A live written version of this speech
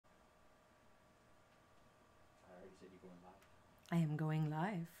I am going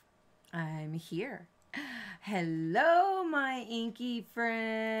live. I'm here. Hello, my inky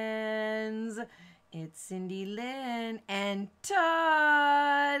friends. It's Cindy Lynn and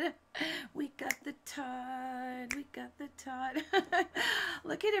Todd. We got the Todd. We got the Todd.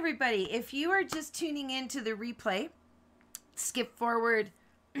 Look at everybody. If you are just tuning into the replay, skip forward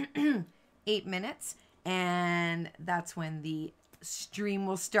 8 minutes, and that's when the stream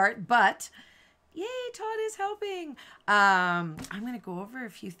will start. But yay, Todd is helping. I'm gonna go over a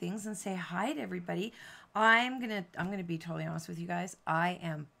few things and say hi to everybody. I'm gonna be totally honest with you guys. I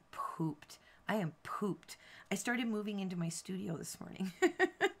am pooped. I started moving into my studio this morning.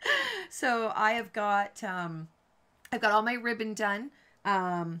 So I've got all my ribbon done.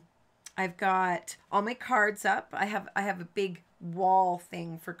 I've got all my cards up. I have a big wall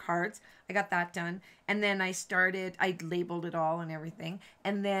thing for cards. I got that done. And then I labeled it all and everything.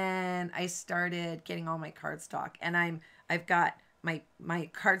 And then I started getting all my cardstock. And I've got my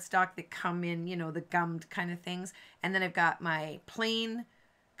cardstock that come in, you know, the gummed kind of things. And then I've got my plain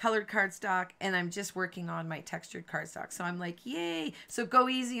colored cardstock, and I'm just working on my textured cardstock. So I'm like, yay. So go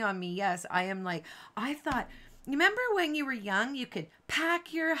easy on me. Yes, I am like, I thought, you remember when you were young, you could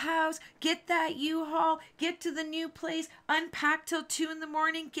pack your house, get that U-Haul, get to the new place, unpack till 2 in the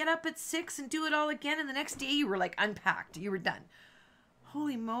morning, get up at 6 and do it all again. And the next day you were like unpacked. You were done.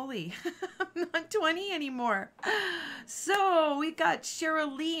 Holy moly. I'm not 20 anymore. So we got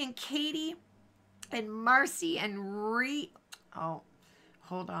Cheryl Lee and Katie and Marcy and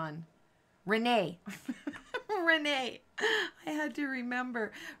hold on. Renee. Renee. I had to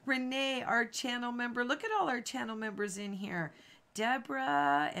remember. Renee, our channel member. Look at all our channel members in here.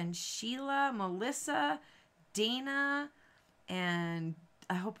 Deborah and Sheila, Melissa, Dana, and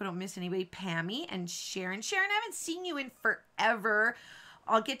I hope I don't miss anybody. Pammy and Sharon. Sharon, I haven't seen you in forever.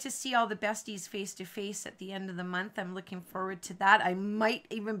 I'll get to see all the besties face to face at the end of the month. I'm looking forward to that. I might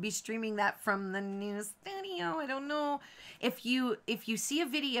even be streaming that from the new studio. I don't know. If you see a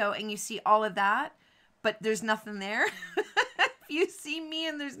video and you see all of that, but there's nothing there. If you see me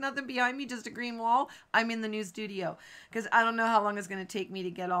and there's nothing behind me, just a green wall, I'm in the new studio. Because I don't know how long it's going to take me to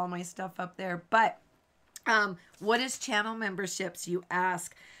get all my stuff up there. But what is channel memberships, you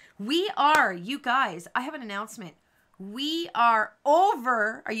ask? We are, you guys, I have an announcement. We are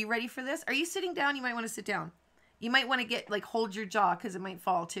over. Are you ready for this? Are you sitting down? You might want to sit down. You might want to get, like, hold your jaw because it might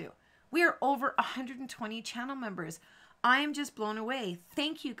fall too. We are over 120 channel members. I am just blown away.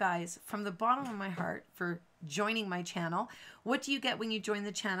 Thank you guys from the bottom of my heart for joining my channel. What do you get when you join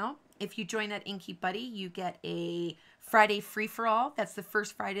the channel? If you join at Inky Buddy, you get a Friday free-for-all. That's the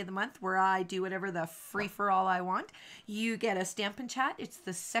first Friday of the month where I do whatever the free-for-all I want. You get a Stampin' Chat. It's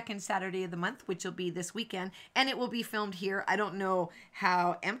the second Saturday of the month, which will be this weekend, and it will be filmed here. I don't know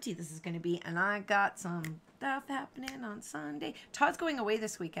how empty this is going to be, and I got some stuff happening on Sunday. Todd's going away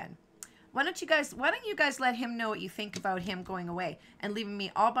this weekend. Why don't you guys let him know what you think about him going away and leaving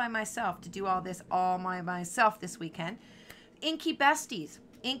me all by myself to do all this all by myself this weekend. Inky Besties.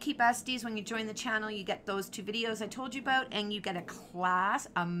 Inky Besties, when you join the channel, you get those 2 videos I told you about, and you get a class,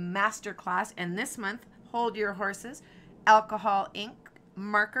 a master class. And this month, hold your horses, alcohol ink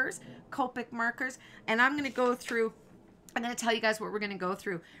markers, Copic markers. And I'm going to tell you guys what we're going to go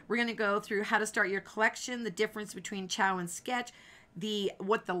through. We're going to go through how to start your collection, the difference between chow and sketch,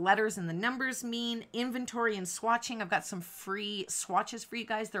 what the letters and the numbers mean, inventory and swatching. I've got some free swatches for you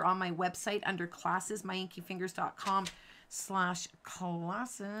guys. They're on my website under classes,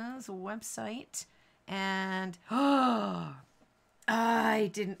 myinkyfingers.com/classes website. And I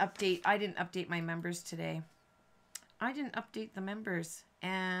didn't update my members today. I didn't update the members.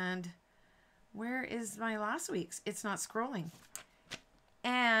 And where is my last week's? It's not scrolling.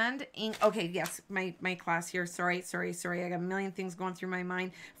 And okay, yes, my class here. Sorry. I got a million things going through my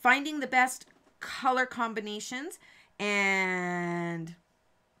mind. Finding the best color combinations, and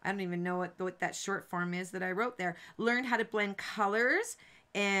I don't even know what that short form is that I wrote there. Learn how to blend colors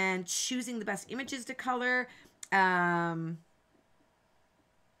and choosing the best images to color.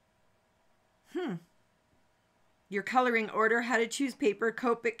 Your coloring order, how to choose paper,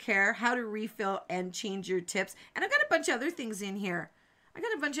 Copic care, how to refill and change your tips. And I've got a bunch of other things in here.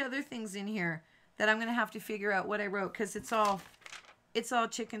 That I'm going to have to figure out what I wrote, because it's all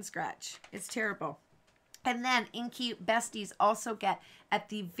chicken scratch. It's terrible. And then Inky Besties also get at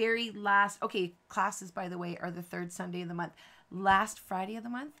the very last, okay, classes, by the way, are the 3rd Sunday of the month. Last Friday of the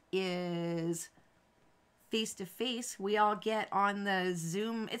month is face-to-face. We all get on the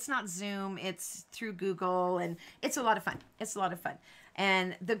Zoom. It's not Zoom. It's through Google, and it's a lot of fun.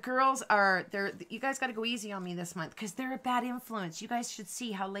 And the girls are, you guys got to go easy on me this month because they're a bad influence. You guys should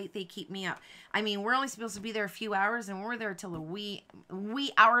see how late they keep me up. I mean, we're only supposed to be there a few hours and we're there till the wee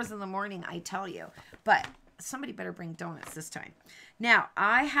hours in the morning, I tell you. But somebody better bring donuts this time. Now,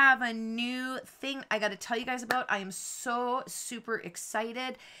 I have a new thing I got to tell you guys about. I am so super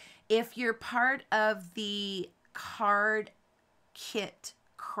excited. If you're part of the Card Kit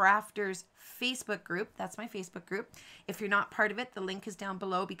Crafters Facebook group, that's my Facebook group. If you're not part of it, the link is down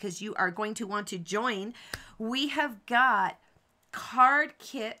below because you are going to want to join. We have got card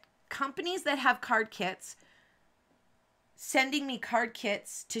kit companies that have card kits sending me card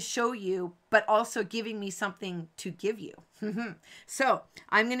kits to show you, but also giving me something to give you. So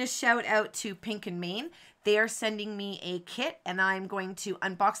I'm going to shout out to Pink and Main. They are sending me a kit and I'm going to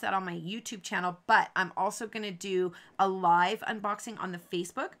unbox that on my YouTube channel, but I'm also going to do a live unboxing on the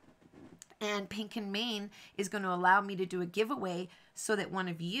Facebook. And Pink and Main is going to allow me to do a giveaway so that one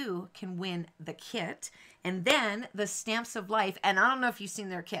of you can win the kit. And then the Stamps of Life. And I don't know if you've seen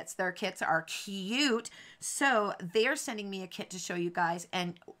their kits. Their kits are cute. So they're sending me a kit to show you guys.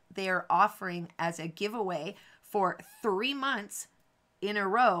 And they're offering as a giveaway for 3 months in a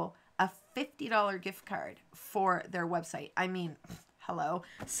row a $50 gift card for their website. I mean, hello.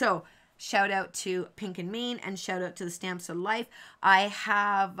 So shout out to Pink and Main and shout out to the Stamps of Life. I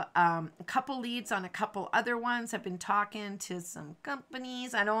have a couple leads on a couple other ones. I've been talking to some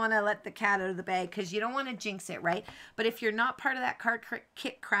companies. I don't want to let the cat out of the bag because you don't want to jinx it, right? But if you're not part of that Card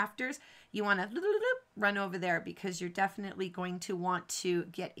Kit Crafters, you want to run over there because you're definitely going to want to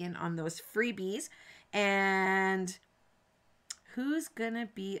get in on those freebies. And who's going to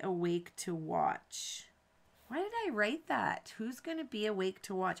be awake to watch? Why did I write that? Who's going to be awake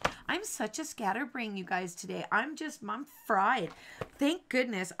to watch? I'm such a scatterbrain, you guys, today. I'm fried. Thank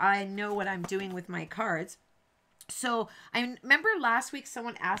goodness I know what I'm doing with my cards. So I remember last week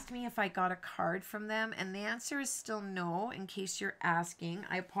someone asked me if I got a card from them, and the answer is still no, in case you're asking.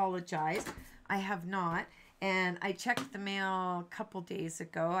 I apologize. I have not. And I checked the mail a couple days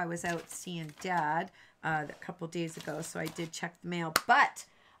ago. I was out seeing Dad a couple days ago, so I did check the mail. But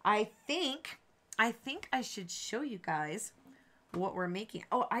I think I should show you guys what we're making.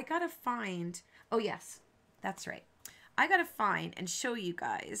 Oh, I gotta find, oh yes, that's right. I gotta find and show you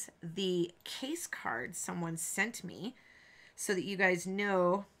guys the case card someone sent me so that you guys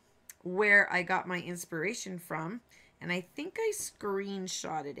know where I got my inspiration from. And I think I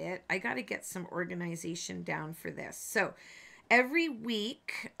screenshotted it. I gotta get some organization down for this. So every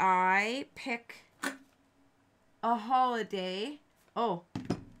week I pick a holiday. Oh,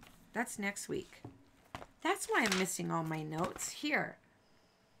 that's next week. That's why I'm missing all my notes here.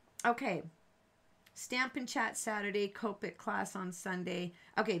 Okay. Stamp and Chat Saturday, Copic class on Sunday.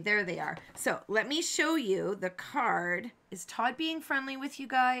 Okay, there they are. So let me show you the card. Is Todd being friendly with you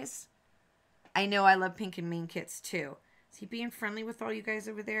guys? I know I love Pink and Main kits too. Is he being friendly with all you guys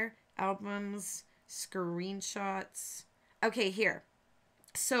over there? Albums, screenshots. Okay, here.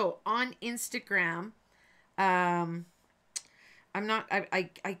 So on Instagram, I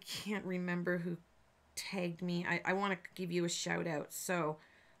can't remember who tagged me. I want to give you a shout out. So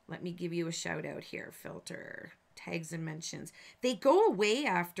let me give you a shout out here. Filter, tags and mentions. They go away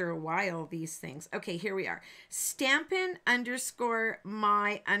after a while, these things. Okay, here we are.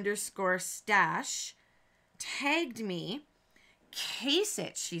 Stampin_my_stash tagged me. Case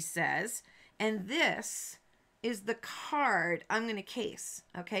it, she says. And this is the card I'm going to case.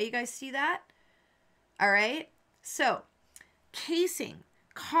 Okay, you guys see that? All right. So casing,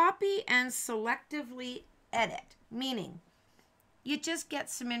 copy and selectively edit, meaning you just get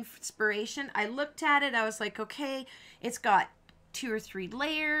some inspiration. I looked at it. I was like, okay, it's got 2 or 3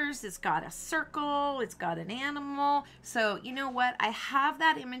 layers. It's got a circle. It's got an animal. So you know what? I have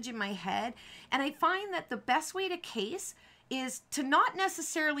that image in my head. And I find that the best way to case is to not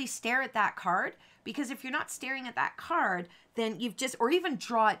necessarily stare at that card, because if you're not staring at that card, then you've just, or even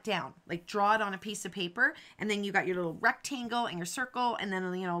draw it down, like draw it on a piece of paper, and then you got your little rectangle and your circle, and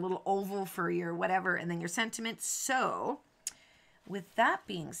then, you know, a little oval for your whatever, and then your sentiment. So with that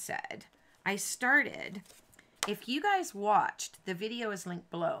being said, I started, if you guys watched, the video is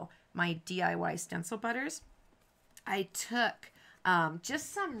linked below, my DIY stencil butters. I took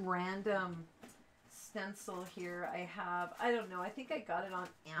just some random stencil here. I have, I don't know, I think I got it on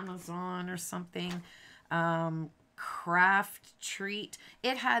Amazon or something. Craft Treat.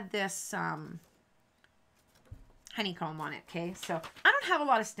 It had this honeycomb on it, okay? So I don't have a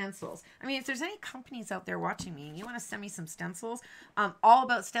lot of stencils. I mean, if there's any companies out there watching me and you want to send me some stencils, all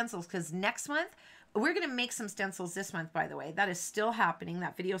about stencils, because next month we're going to make some stencils this month, by the way. That is still happening.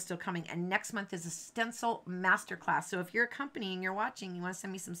 That video is still coming. And next month is a stencil masterclass. So if you're a company and you're watching, you want to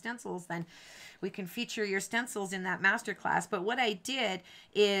send me some stencils, then we can feature your stencils in that masterclass. But what I did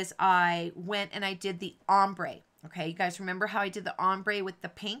is I went and I did the ombre. Okay, you guys remember how I did the ombre with the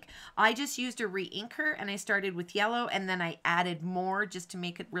pink? I just used a re-inker and I started with yellow and then I added more just to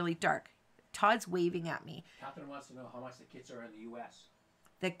make it really dark. Todd's waving at me. Catherine wants to know how much the kits are in the U.S.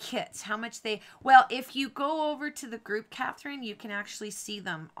 The kits, how much they... Well, if you go over to the group, Catherine, you can actually see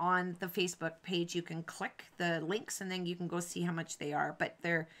them on the Facebook page. You can click the links and then you can go see how much they are. But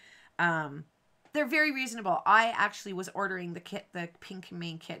they're very reasonable. I actually was ordering the kit, the pink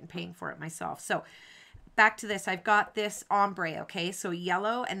main kit, and paying for it myself. So back to this. I've got this ombre, okay? So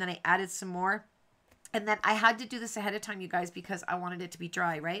yellow, and then I added some more. And then I had to do this ahead of time, you guys, because I wanted it to be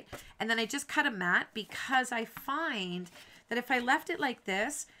dry, right? And then I just cut a mat because I find that if I left it like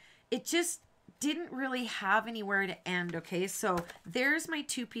this, it just didn't really have anywhere to end, okay? So there's my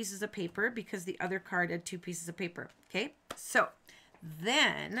 2 pieces of paper because the other card had 2 pieces of paper, okay? So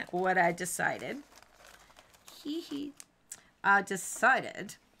then what I decided, I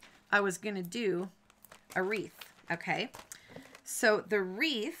decided I was going to do a wreath, okay? So the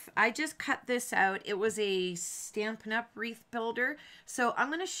wreath, I just cut this out. It was a Stampin' Up! Wreath builder. So I'm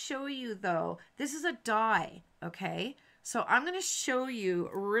going to show you, though, this is a die, okay? So I'm going to show you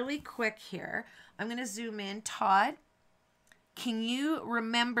really quick here. I'm going to zoom in. Todd, can you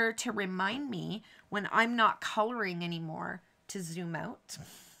remember to remind me when I'm not coloring anymore to zoom out?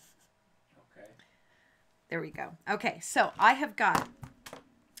 Okay. There we go. Okay, so I have got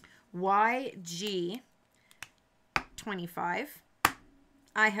YG 25.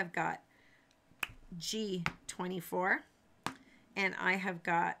 I have got G24 and I have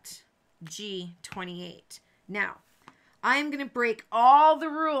got G28. Now, I'm going to break all the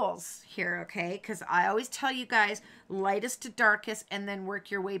rules here, okay? Because I always tell you guys, lightest to darkest and then work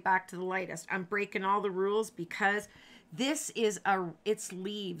your way back to the lightest. I'm breaking all the rules because this is it's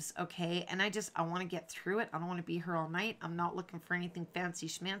leaves, okay? And I want to get through it. I don't want to be here all night. I'm not looking for anything fancy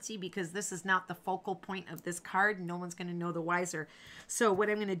schmancy because this is not the focal point of this card. No one's going to know the wiser. So what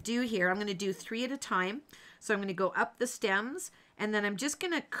I'm going to do here, I'm going to do 3 at a time. So I'm going to go up the stems and then I'm just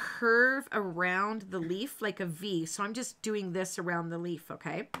going to curve around the leaf like a V. So I'm just doing this around the leaf,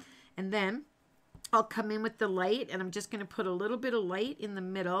 okay? And then I'll come in with the light and I'm just going to put a little bit of light in the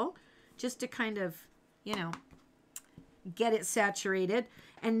middle just to kind of, you know, get it saturated.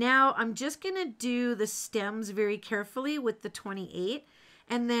 And now I'm just going to do the stems very carefully with the 28.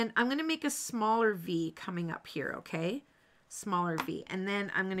 And then I'm going to make a smaller V coming up here, okay? Smaller V. And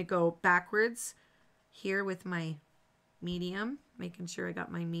then I'm going to go backwards here with my medium, making sure I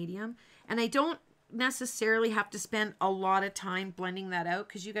got my medium. And I don't necessarily have to spend a lot of time blending that out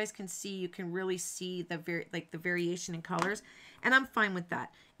because you guys can see, you can really see the variation in colors. And I'm fine with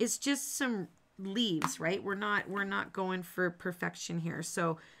that. It's just some leaves, right? We're not going for perfection here.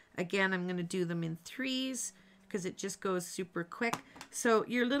 So again, I'm going to do them in 3s because it just goes super quick. So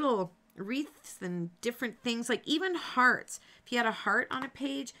your little wreaths and different things, like even hearts, if you had a heart on a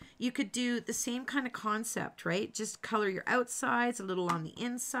page, you could do the same kind of concept, right? Just color your outsides a little on the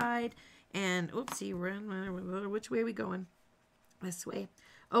inside. And oopsie, which way are we going? This way.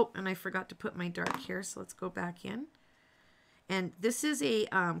 Oh, and I forgot to put my dark here, so let's go back in. And this is a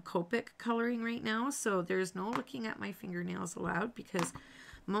Copic coloring right now, so there's no looking at my fingernails allowed because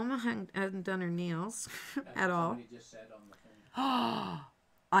Mama hadn't done her nails at all. Just said on the phone. Oh,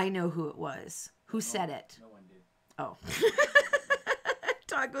 I know who it was. Who said it? No one did. Oh.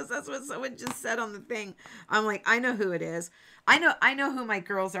 Todd goes, that's what someone just said on the thing. I'm like, I know who it is. I know who my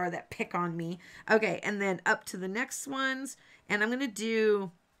girls are that pick on me. Okay, and then up to the next ones. And I'm going to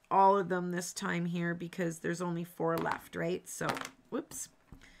do all of them this time here because there's only 4 left, right? So, whoops.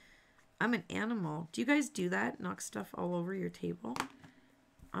 I'm an animal. Do you guys do that? Knock stuff all over your table?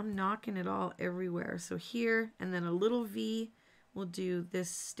 I'm knocking it all everywhere. So here, and then a little V. We'll do this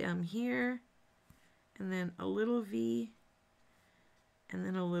stem here. And then a little V. And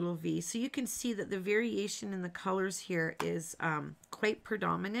then a little V. So you can see that the variation in the colors here is quite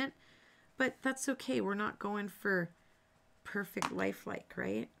predominant. But that's okay. We're not going for perfect lifelike,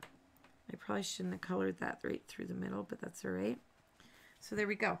 right? I probably shouldn't have colored that right through the middle, but that's all right. So there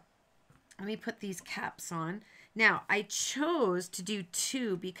we go. Let me put these caps on. Now, I chose to do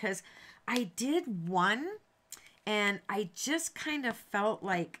 2 because I did 1 and I just kind of felt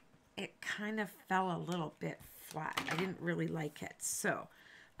like it kind of fell a little bit flat. I didn't really like it. So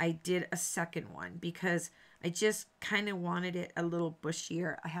I did a second one because I just kind of wanted it a little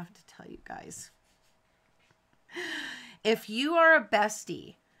bushier. I have to tell you guys, if you are a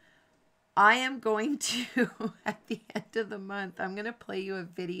bestie I am going to, at the end of the month, I'm going to play you a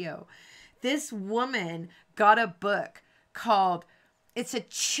video. This woman got a book called, it's a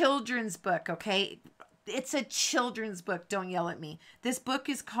children's book, okay? It's a children's book. Don't yell at me. This book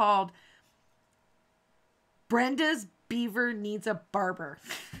is called Brenda's Beaver Needs a Barber.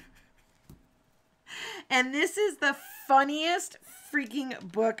 And this is the funniest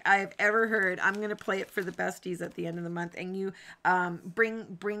freaking book I've ever heard. I'm going to play it for the besties at the end of the month. And you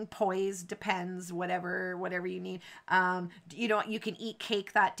bring poise, depends, whatever you need. You know, you can eat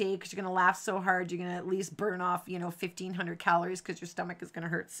cake that day because you're going to laugh so hard. You're going to at least burn off, 1,500 calories because your stomach is going to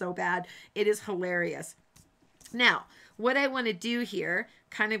hurt so bad. It is hilarious. Now, what I want to do here,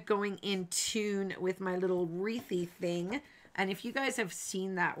 kind of going in tune with my little wreathy thing. And if you guys have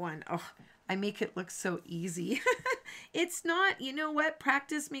seen that one, oh, I make it look so easy. It's not, you know what?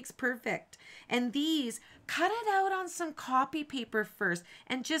 Practice makes perfect. And these, cut it out on some copy paper first.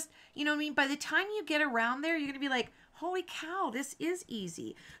 And just, you know what I mean? By the time you get around there, you're going to be like, holy cow, this is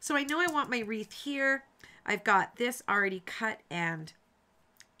easy. So I know I want my wreath here. I've got this already cut and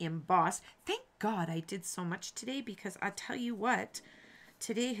embossed. Thank God I did so much today because I tell you what,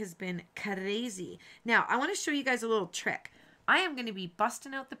 today has been crazy. Now, I want to show you guys a little trick. I am going to be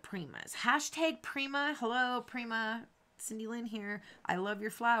busting out the Primas. Hashtag Prima. Hello, Prima. Cindy Lynn here. I love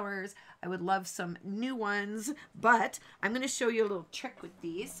your flowers. I would love some new ones, but I'm going to show you a little trick with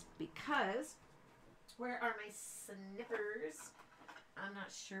these because where are my snippers? I'm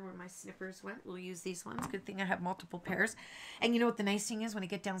not sure where my snippers went. We'll use these ones. Good thing I have multiple pairs. And you know what the nice thing is? When I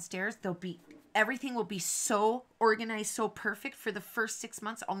get downstairs, everything will be so organized, so perfect. For the first 6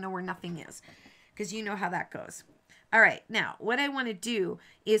 months, I'll know where nothing is because you know how that goes. All right, now what I want to do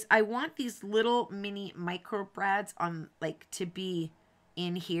is I want these little mini micro brads on to be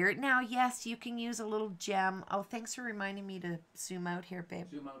in here. Now, yes, you can use a little gem. Oh, thanks for reminding me to zoom out here,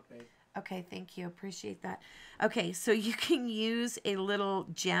 babe. Zoom out, babe. Okay, thank you. Appreciate that. Okay, so you can use a little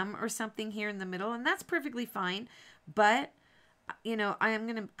gem or something here in the middle, and that's perfectly fine. But, I am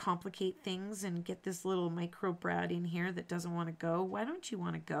going to complicate things and get this little micro brad in here that doesn't want to go. Why don't you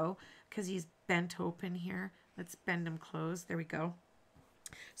want to go? Because he's bent open here. Let's bend him closed. There we go.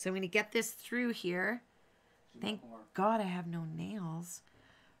 So I'm going to get this through here. Thank God I have no nails.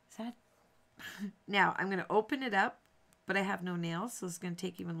 Is that... Now, I'm going to open it up, but I have no nails, so it's going to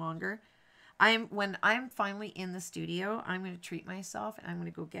take even longer. When I'm finally in the studio, I'm going to treat myself, and I'm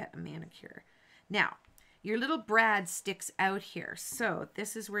going to go get a manicure. Now, your little brad sticks out here, so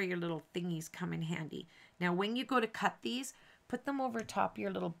this is where your little thingies come in handy. Now, when you go to cut these, put them over top of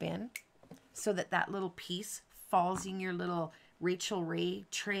your little bin, so that little piece falls in your little Rachel Ray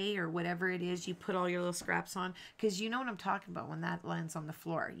tray or whatever it is you put all your little scraps on. Because you know what I'm talking about when that lands on the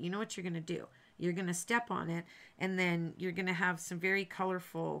floor. You know what you're going to do. You're going to step on it, and then you're going to have some very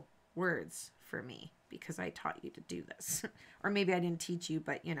colorful words for me because I taught you to do this. Or maybe I didn't teach you,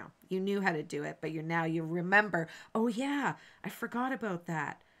 but you knew how to do it, but you remember, oh yeah, I forgot about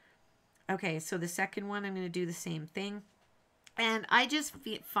that. Okay, so the second one, I'm going to do the same thing. And I just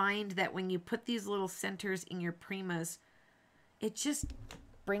find that when you put these little centers in your Primas, it just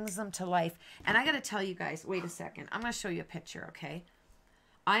brings them to life. And I got to tell you guys, wait a second. I'm going to show you a picture, okay?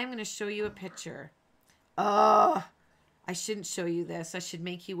 I am going to show you a picture. Oh, I shouldn't show you this. I should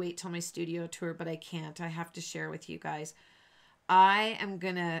make you wait till my studio tour, but I can't. I have to share with you guys. I'm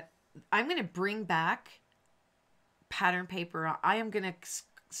going to bring back pattern paper. I am going to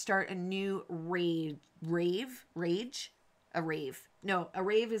start a new rave. A rave. No, a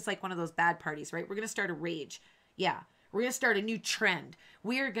rave is like one of those bad parties, right? We're going to start a rage. Yeah. We're going to start a new trend.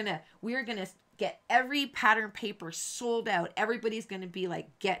 We are going to get every pattern paper sold out. Everybody's going to be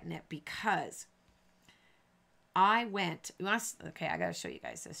like getting it because I got to show you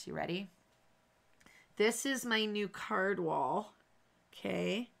guys this. You ready? This is my new card wall.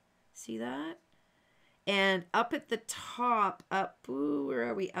 Okay. See that? And up at the top, where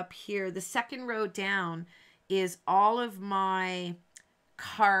are we? Up here. The second row down is all of my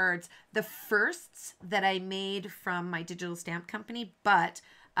cards, the firsts that I made from my digital stamp company. But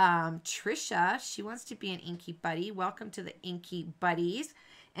Trisha, she wants to be an Inky Buddy. Welcome to the Inky Buddies.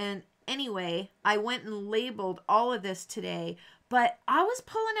 And anyway, I went and labeled all of this today, but I was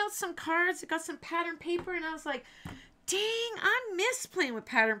pulling out some cards. I got some pattern paper, and I was like, dang, I miss playing with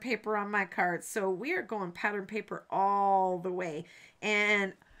pattern paper on my cards. So we are going pattern paper all the way.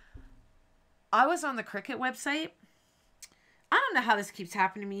 And I was on the Cricut website. I don't know how this keeps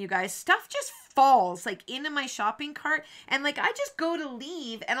happening to me, you guys. Stuff just falls into my shopping cart. And I just go to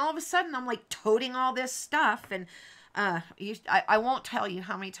leave, and all of a sudden I'm toting all this stuff. And I won't tell you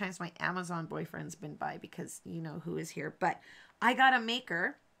how many times my Amazon boyfriend's been by because you know who is here. But I got a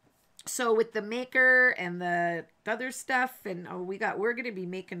maker. So with the maker and the other stuff, and we're going to be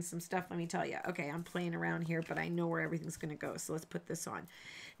making some stuff, let me tell you. Okay, I'm playing around here, but I know where everything's going to go. So let's put this on.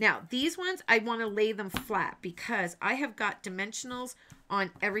 Now, these ones, I want to lay them flat because I have got dimensionals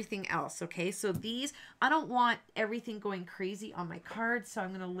on everything else, okay? So these, I don't want everything going crazy on my cards, so I'm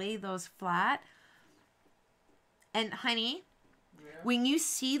going to lay those flat. And honey, when you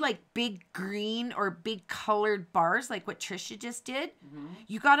see like big green or big colored bars, like what Trisha just did,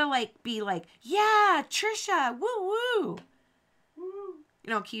 you gotta like be like, yeah, Trisha, woo woo. You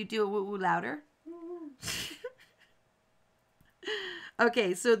know, can you do a woo woo louder?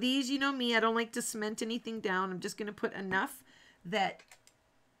 Okay, so these, you know me, I don't like to cement anything down. I'm just gonna put enough that,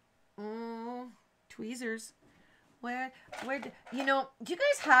 tweezers. Where, you know, do you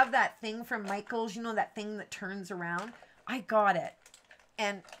guys have that thing from Michael's? You know, that thing that turns around? I got it.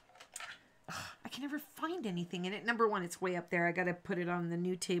 And I can never find anything in it. Number one, it's way up there. I got to put it on the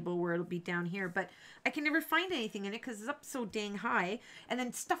new table where it'll be down here. But I can never find anything in it because it's up so dang high. And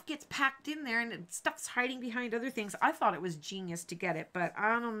then stuff gets packed in there and stuff's hiding behind other things. I thought it was genius to get it, but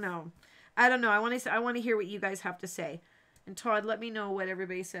I don't know. I don't know. I want to hear what you guys have to say. And Todd, let me know what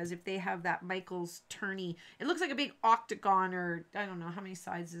everybody says if they have that Michael's tourney. It looks like a big octagon, or I don't know how many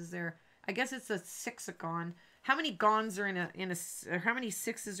sides is there. I guess it's a sixagon. How many gons are or how many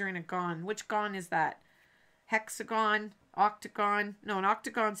sixes are in a gon? Which gon is that? Hexagon, octagon. No, an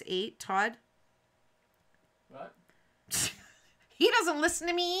octagon's 8. Todd? What? He doesn't listen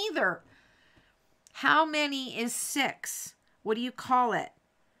to me either. How many is 6? What do you call it?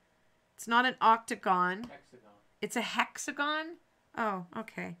 It's not an octagon. Hexagon. It's a hexagon? Oh,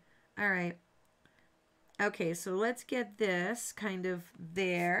 okay. All right. Okay, so let's get this kind of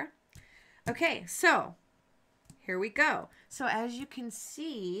there. Okay, so here we go. So as you can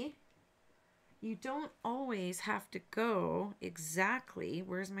see, you don't always have to go exactly.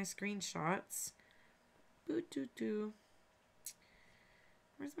 Where's my screenshots? Boo-doo-doo.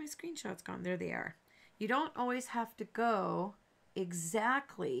 Where's my screenshots gone? There they are. You don't always have to go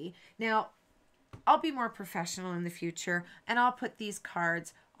exactly. Now, I'll be more professional in the future, and I'll put these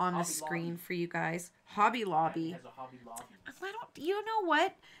cards on the screen for you guys. Hobby Lobby. It has a Hobby Lobby. You know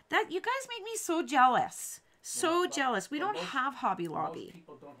what? You guys make me so jealous. So jealous. We don't have Hobby Lobby. Most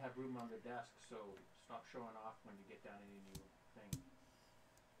people don't have room on their desk, so stop showing off when you get down any new thing.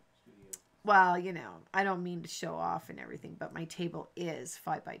 Studio. Well, you know, I don't mean to show off and everything, but my table is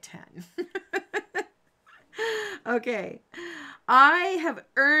 5 by 10. Okay. I have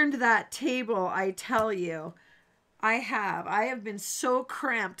earned that table, I tell you. I have been so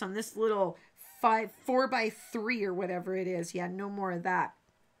cramped on this little 4 by 3 or whatever it is. Yeah, no more of that.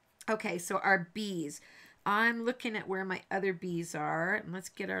 Okay, so our bees. I'm looking at where my other bees are. And let's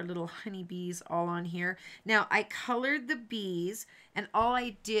get our little honey bees all on here. Now, I colored the bees, and all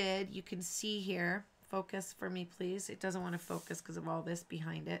I did, you can see here. Focus for me, please. It doesn't want to focus because of all this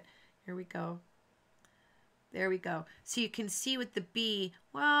behind it. Here we go. There we go. So you can see with the bee,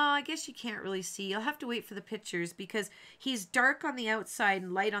 well, I guess you can't really see. You'll have to wait for the pictures because he's dark on the outside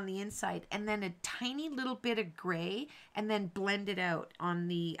and light on the inside, and then a tiny little bit of gray, and then blend it out on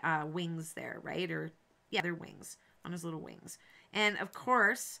the wings there, right? Or, yeah, their wings, on his little wings. And, of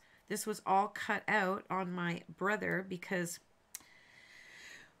course, this was all cut out on my brother because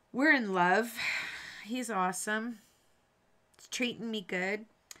we're in love. He's awesome. He's treating me good.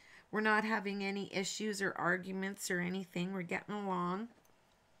 We're not having any issues or arguments or anything. We're getting along.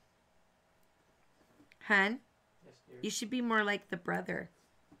 Hun, Yes, dear. you should be more like the brother.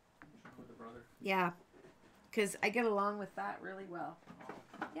 With the brother. Yeah, because I get along with that really well.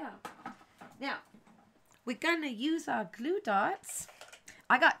 Yeah. Now, we're going to use our glue dots.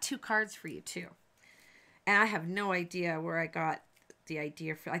 I got 2 cards for you, too. And I have no idea where I got the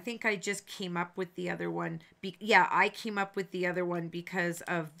idea for. I think I just came up with the other one. I came up with the other one because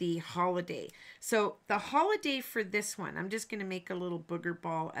of the holiday. So the holiday for this one, I'm just going to make a little booger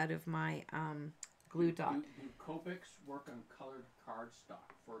ball out of my glue dot. Do Copics work on colored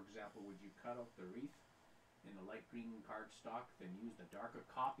cardstock? For example, would you cut out the wreath in the light green cardstock, then use the darker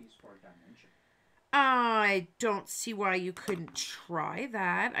copies for dimension? I don't see why you couldn't try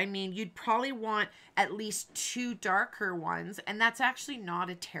that. I mean, you'd probably want at least 2 darker ones, and that's actually not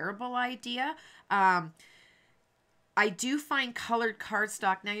a terrible idea. I do find colored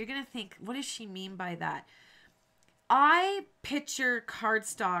cardstock. Now, you're going to think, what does she mean by that? I picture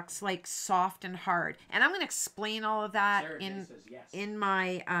cardstocks like soft and hard, and I'm going to explain all of that in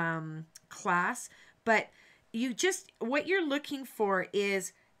my class. But what you're looking for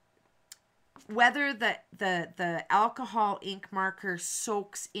is whether the alcohol ink marker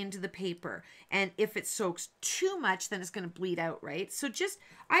soaks into the paper. And if it soaks too much, then it's going to bleed out, right? So just,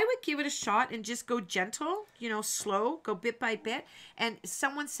 I would give it a shot and just go gentle, you know, slow, go bit by bit. And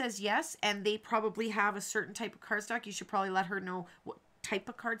someone says yes, and they probably have a certain type of cardstock. You should probably let her know what type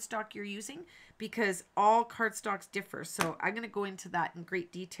of cardstock you're using, because all cardstocks differ. So I'm going to go into that in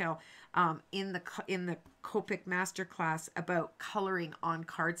great detail in the Copic Masterclass about coloring on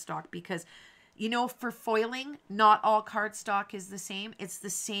cardstock, because you know, for foiling, not all cardstock is the same. It's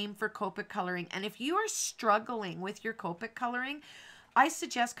the same for Copic coloring. And if you are struggling with your Copic coloring, I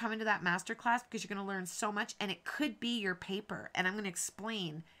suggest coming to that masterclass, because you're going to learn so much, and it could be your paper. And I'm going to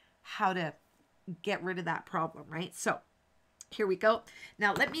explain how to get rid of that problem, right? So here we go.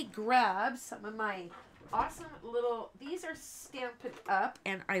 Now let me grab some of my awesome little, these are Stampin' Up,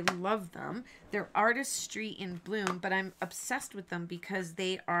 and I love them. They're Artistry in Bloom, but I'm obsessed with them because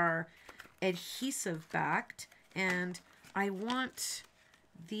they are adhesive backed, and I want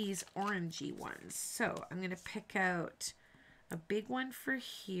these orangey ones. So I'm going to pick out a big one for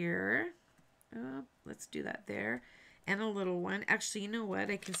here. Oh, let's do that there. And a little one. Actually, you know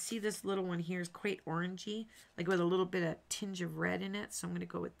what? I can see this little one here is quite orangey, like with a little bit of tinge of red in it. So I'm going to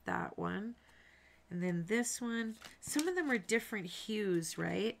go with that one. And then this one. Some of them are different hues,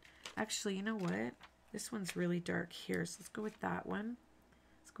 right? Actually, you know what? This one's really dark here. So let's go with that one.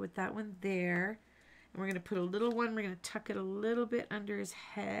 Go with that one there, and we're going to put a little one, we're going to tuck it a little bit under his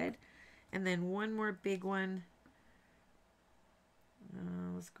head, and then one more big one.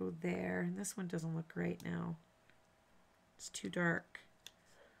 Let's go there, and this one doesn't look right now, it's too dark.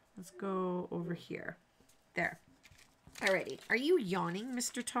 Let's go over here, there. Alrighty, are you yawning,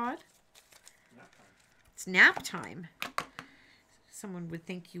 Mr. Todd? Nap time. It's nap time. Someone would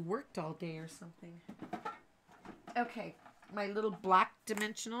think you worked all day or something. Okay, my little black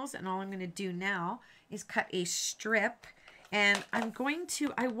dimensionals, and all I'm going to do now is cut a strip, and I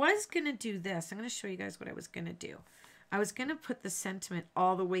was going to do this. I'm going to show you guys what I was going to do. I was going to put the sentiment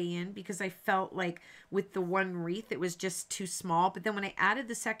all the way in, because I felt like with the one wreath it was just too small, but then when I added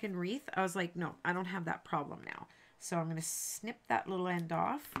the second wreath I was like, no, I don't have that problem now. So I'm going to snip that little end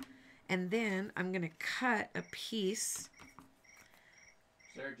off, and then I'm going to cut a piece.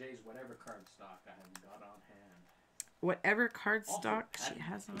 Sarah J's whatever cardstock I have got on hand. Whatever cardstock she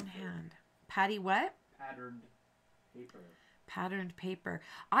has on hand. Patty what? Patterned paper. Patterned paper.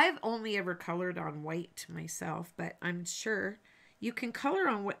 I've only ever colored on white myself, but I'm sure you can color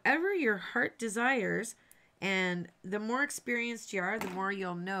on whatever your heart desires. And the more experienced you are, the more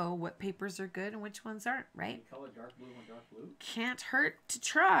you'll know what papers are good and which ones aren't, right? Color dark blue on dark blue. Can't hurt to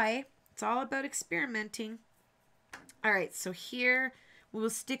try. It's all about experimenting. All right, so here we'll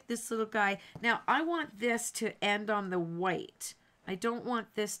stick this little guy. Now, I want this to end on the white. I don't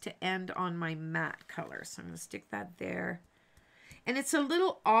want this to end on my matte color. So I'm going to stick that there. And it's a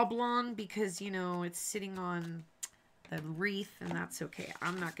little oblong because, you know, it's sitting on the wreath, and that's okay.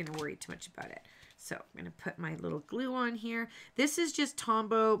 I'm not going to worry too much about it. So I'm going to put my little glue on here. This is just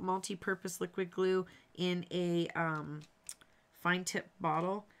Tombow multi-purpose liquid glue in a fine tip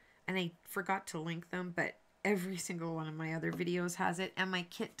bottle. And I forgot to link them, but every single one of my other videos has it, and my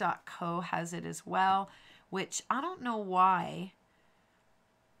kit.co has it as well, which I don't know why.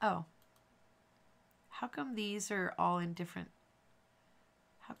 Oh, how come these are all in different,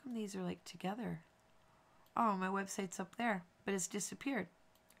 how come these are like together? Oh, my website's up there, but it's disappeared.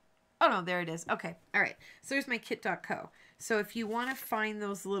 Oh no, there it is. Okay, all right, so there's my kit.co. So if you want to find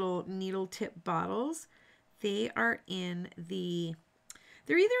those little needle tip bottles, they are in the,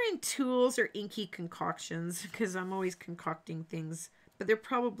 they're either in tools or inky concoctions, because I'm always concocting things, but they're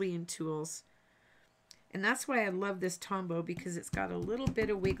probably in tools. And that's why I love this Tombow, because it's got a little bit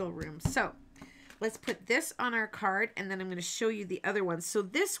of wiggle room. So let's put this on our card, and then I'm going to show you the other one. So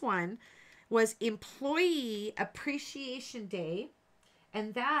this one was Employee Appreciation Day,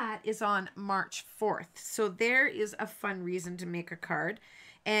 and that is on March 4th. So there is a fun reason to make a card.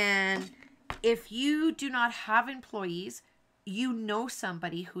 And if you do not have employees, you know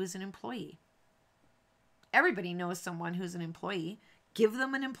somebody who is an employee. Everybody knows someone who's an employee. Give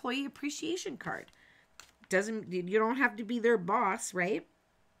them an employee appreciation card. You don't have to be their boss, right?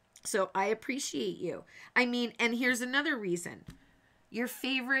 So I appreciate you. I mean, and here's another reason. Your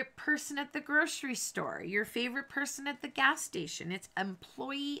favorite person at the grocery store, your favorite person at the gas station. It's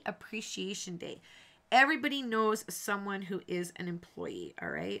Employee Appreciation Day. Everybody knows someone who is an employee, all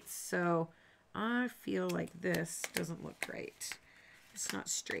right? So I feel like this doesn't look right. It's not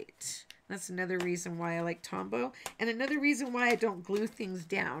straight. That's another reason why I like Tombow. And another reason why I don't glue things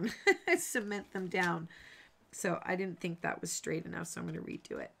down. I cement them down. So I didn't think that was straight enough, so I'm going to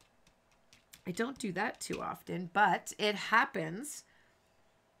redo it. I don't do that too often, but it happens.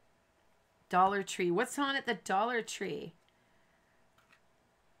 Dollar Tree. What's on at the Dollar Tree?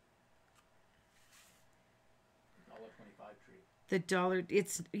 $1.25 tree. The dollar,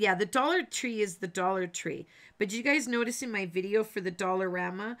 yeah, the Dollar Tree is the Dollar Tree. But did you guys notice in my video for the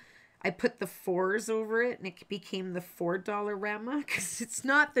Dollarama, I put the 4s over it and it became the $4 because it's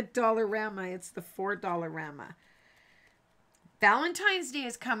not the Dollarama, it's the $4 Valentine's Day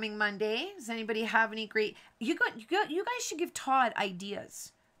is coming Monday. Does anybody have any great? You guys should give Todd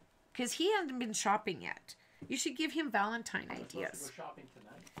ideas because he hasn't been shopping yet. You should give him Valentine ideas. Go shopping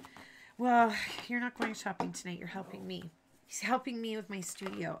tonight. Well, you're not going shopping tonight. You're helping me. He's helping me with my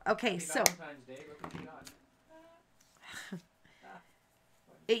studio. Okay, so Valentine's Day, look what you got.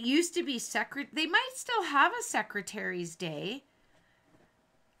 it used to be They might still have a Secretary's Day.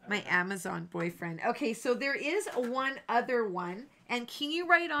 My Amazon boyfriend. Okay, so there is one other one. And can you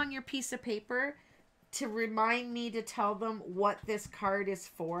write on your piece of paper to remind me to tell them what this card is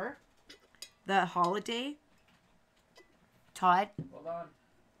for? The holiday? Todd? Hold on.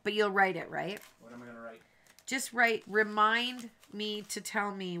 But you'll write it, right? What am I going to write? Just write, remind me to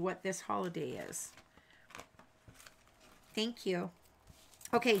tell me what this holiday is. Thank you.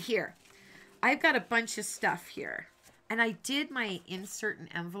 Okay, here. I've got a bunch of stuff here. And I did my insert an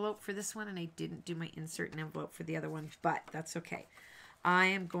envelope for this one, and I didn't do my insert an envelope for the other one, but that's okay. I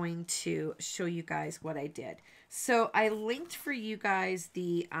am going to show you guys what I did. So I linked for you guys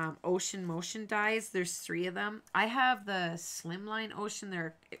the Ocean Motion dies. There's 3 of them. I have the Slimline Ocean.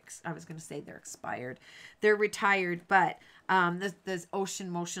 I was going to say they're expired. They're retired, but the Ocean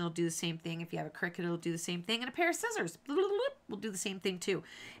Motion will do the same thing. If you have a Cricut, it'll do the same thing. And a pair of scissors will do the same thing too.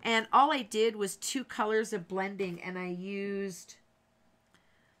 And all I did was 2 colors of blending, and I used...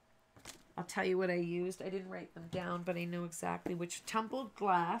 I'll tell you what I used. I didn't write them down, but I know exactly which. Tumbled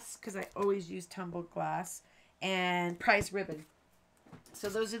glass, because I always use tumbled glass, and prize ribbon. So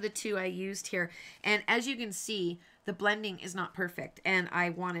those are the 2 I used here. And as you can see, the blending is not perfect, and I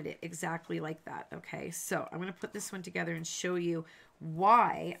wanted it exactly like that. Okay, so I'm going to put this one together and show you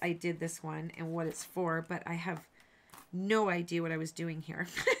why I did this one and what it's for, but I have no idea what I was doing here.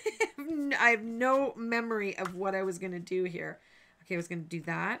 I have no memory of what I was going to do here. Okay, I was going to do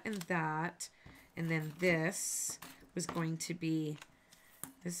that, and then this was going to be,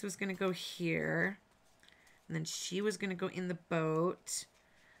 this was going to go here, and then she was going to go in the boat.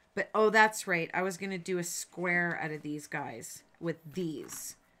 But, oh, that's right, I was going to do a square out of these guys with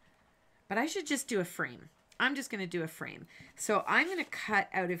these. But I should just do a frame. I'm just going to do a frame. So I'm going to cut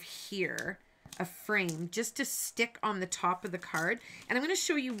out of here a frame just to stick on the top of the card, and I'm going to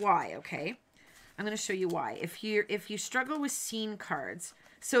show you why, okay? I'm going to show you why. If you struggle with scene cards,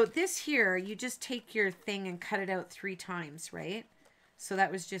 so this here, you just take your thing and cut it out 3 times, right? So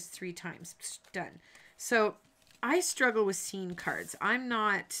that was just 3 times. Done. So I struggle with scene cards. I'm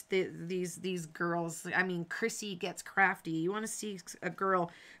not these girls. I mean, Chrissy gets crafty. You want to see a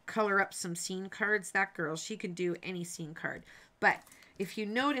girl color up some scene cards? That girl, she can do any scene card. But if you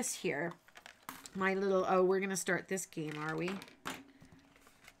notice here, my little, oh, we're going to start this game, are we?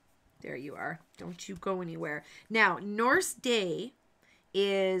 There you are. Don't you go anywhere. Now, Norse Day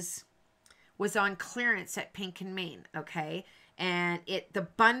was on clearance at Pink and Main, okay? And the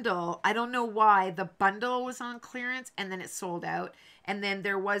bundle, I don't know why, the bundle was on clearance and then it sold out. And then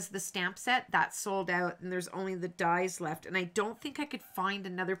there was the stamp set that sold out, and there's only the dies left. And I don't think I could find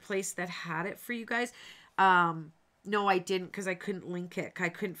another place that had it for you guys. No, I didn't, because I couldn't link it. I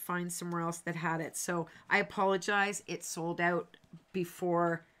couldn't find somewhere else that had it. So I apologize. It sold out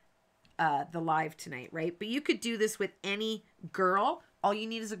before the live tonight, right? But you could do this with any girl. All you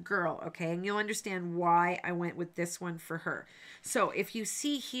need is a girl, okay? And you'll understand why I went with this one for her. So if you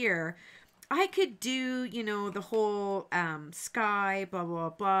see here, I could do, you know, the whole sky, blah, blah,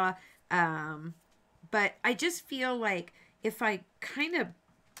 blah. But I just feel like if I kind of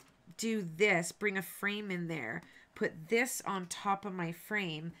do this, bring a frame in there, put this on top of my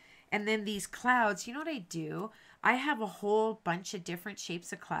frame, and then these clouds, you know what I do? I have a whole bunch of different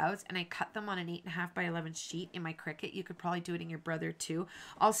shapes of clouds, and I cut them on an 8.5 by 11 sheet in my Cricut. You could probably do it in your Brother too.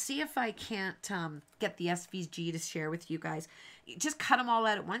 I'll see if I can't get the SVG to share with you guys. You just cut them all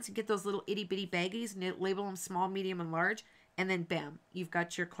out at once and get those little itty bitty baggies and label them small, medium, and large. And then bam, you've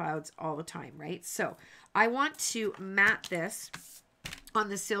got your clouds all the time, right? So I want to mat this on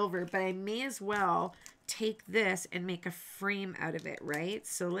the silver, but I may as well take this and make a frame out of it, right?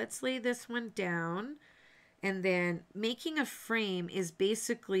 So let's lay this one down. And then making a frame is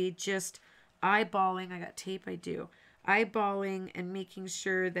basically just eyeballing. I got tape, I do. Eyeballing and making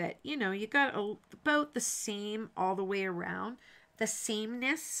sure that, you know, you got about the same all the way around. The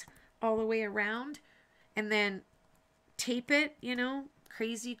sameness all the way around, and then tape it, you know,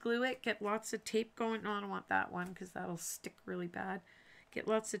 crazy glue it, get lots of tape going. No, I don't want that one because that'll stick really bad. Get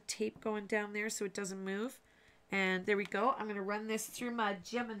lots of tape going down there so it doesn't move. And there we go. I'm going to run this through my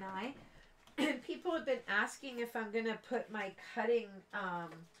Gemini. And people have been asking if I'm going to put my cutting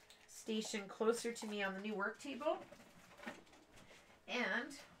station closer to me on the new work table.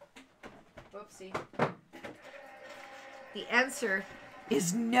 And, whoopsie, the answer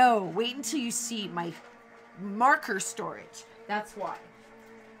is no. Wait until you see my marker storage. That's why.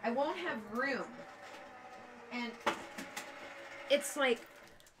 I won't have room. And it's like,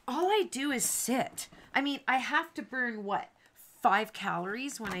 all I do is sit. I mean, I have to burn what? 5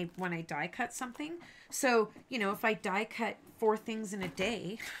 calories when I die cut something. So, you know, if I die cut 4 things in a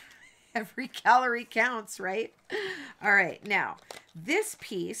day, every calorie counts, right? All right, now this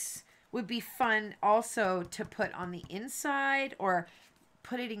piece would be fun also to put on the inside or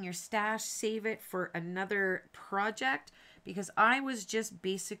put it in your stash, save it for another project, because I was just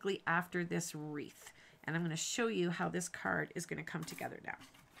basically after this wreath. And I'm going to show you how this card is going to come together now.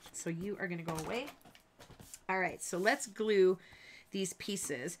 So you are going to go away. All right, so let's glue these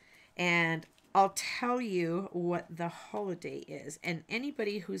pieces, and I'll tell you what the holiday is. And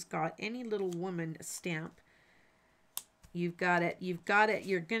anybody who's got any little woman stamp, you've got it,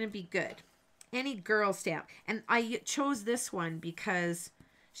 you're going to be good. Any girl stamp. And I chose this one because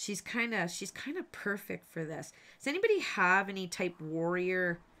she's kind of perfect for this. Does anybody have any type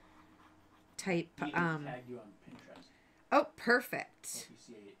warrior type tag you on Pinterest. Oh, perfect. You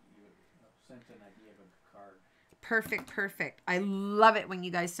see it, you sent an idea of a card. Perfect. I love it when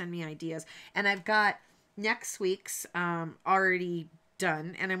you guys send me ideas. And I've got next week's already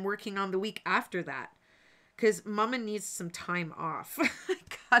done, and I'm working on the week after that because Mama needs some time off. I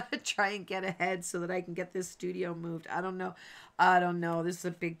gotta try and get ahead so that I can get this studio moved. I don't know. This is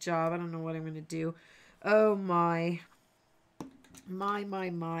a big job. I don't know what I'm gonna do. Oh my.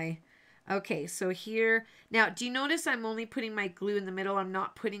 Okay, so here, now, do you notice I'm only putting my glue in the middle? I'm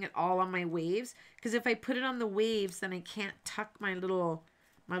not putting it all on my waves, because if I put it on the waves, then I can't tuck my little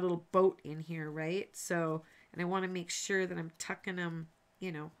boat in here, right? So, and I want to make sure that I'm tucking them,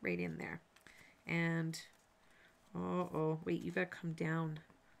 you know, right in there. And, oh, wait, you got to come down.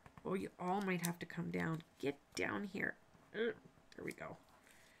 Oh, you all might have to come down. Get down here. There we go.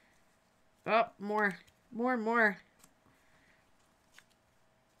 Oh, more.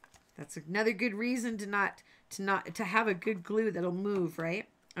 That's another good reason to have a good glue that'll move, right?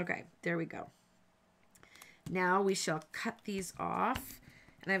 Okay, there we go. Now we shall cut these off.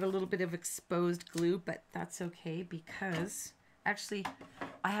 And I have a little bit of exposed glue, but that's okay because actually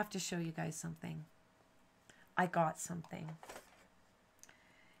I have to show you guys something. I got something.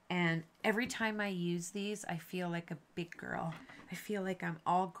 And every time I use these, I feel like a big girl. I feel like I'm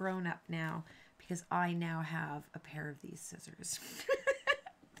all grown up now because I now have a pair of these scissors.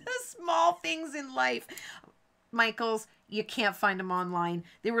 The small things in life. Michael's, you can't find them online.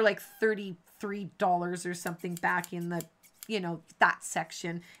 They were like $33 or something back in the, you know, that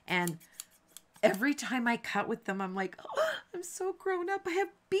section. And every time I cut with them, I'm like, oh, I'm so grown up. I have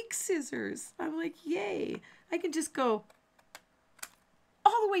big scissors. I'm like, yay. I can just go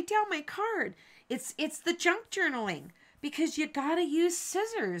all the way down my card. It's the junk journaling because you gotta use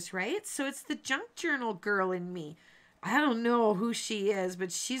scissors, right? So it's the junk journal girl in me. I don't know who she is,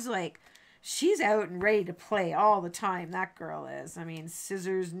 but she's out and ready to play all the time. That girl is. I mean,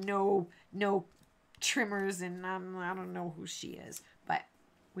 scissors, no trimmers, and I don't know who she is, but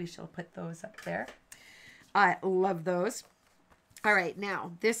we shall put those up there. I love those. All right,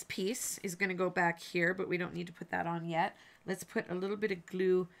 now this piece is going to go back here, but we don't need to put that on yet. Let's put a little bit of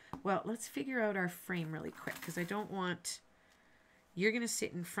glue. Well, let's figure out our frame really quick because I don't want... You're going to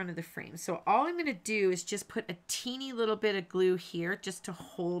sit in front of the frame. So all I'm going to do is just put a teeny little bit of glue here just to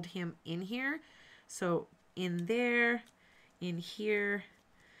hold him in here. So in there, in here,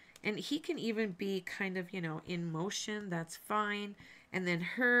 and he can even be kind of, you know, in motion. That's fine. And then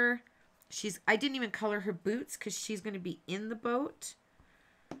her, I didn't even color her boots because she's going to be in the boat.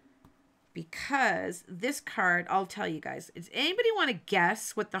 Because this card, I'll tell you guys, does anybody want to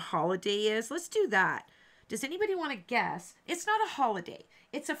guess what the holiday is? Let's do that. Does anybody want to guess? It's not a holiday.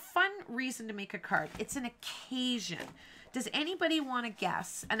 It's a fun reason to make a card. It's an occasion. Does anybody want to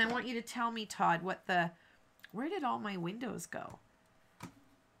guess? And I want you to tell me, Todd, where did all my windows go?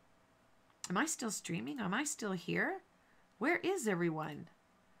 Am I still streaming? Am I still here? Where is everyone?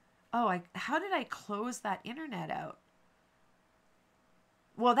 Oh, how did I close that internet out?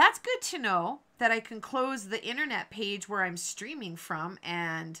 Well, that's good to know that I can close the internet page where I'm streaming from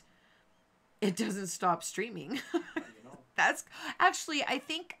and it doesn't stop streaming. That's actually, I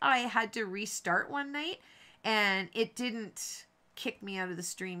think I had to restart one night and it didn't kick me out of the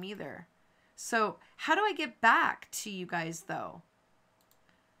stream either. So how do I get back to you guys though?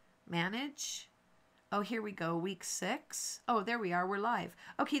 Manage. Oh, here we go. Week 6. Oh, there we are. We're live.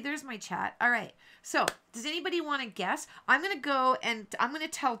 Okay, there's my chat. All right. So does anybody want to guess? I'm going to go and I'm going to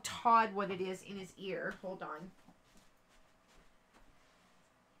tell Todd what it is in his ear. Hold on.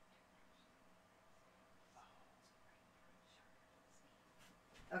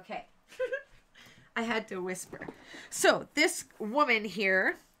 Okay. I had to whisper. So this woman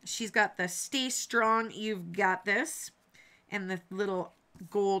here, she's got the Stay Strong, You've Got This, and the little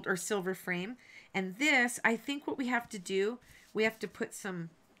gold or silver frame. And this, I think what we have to do, we have to put some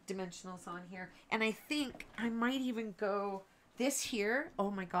dimensionals on here. And I think I might even go this here.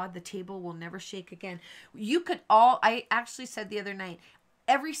 Oh my God, the table will never shake again. You could all, I actually said the other night,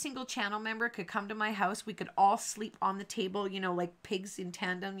 every single channel member could come to my house. We could all sleep on the table, you know, like pigs in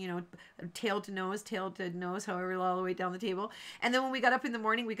tandem, you know, tail to nose, however, all the way down the table. And then when we got up in the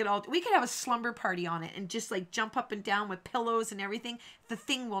morning, we could have a slumber party on it and just like jump up and down with pillows and everything. The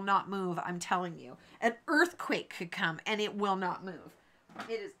thing will not move, I'm telling you. An earthquake could come and it will not move.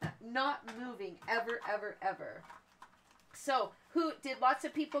 It is not moving ever, ever, ever. So, who did lots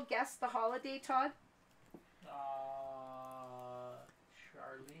of people guess the holiday, Todd?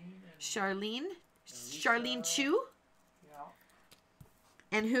 Charlene Chu. Yeah.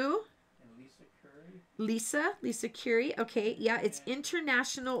 And who? And Lisa Curry. Lisa Curie. Okay, yeah, it's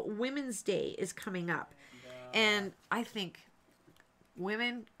International Women's Day is coming up. And I think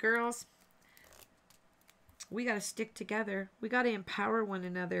women, girls, we got to stick together. We got to empower one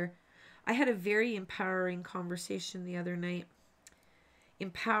another. I had a very empowering conversation the other night.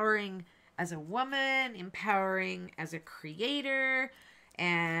 Empowering as a woman, empowering as a creator.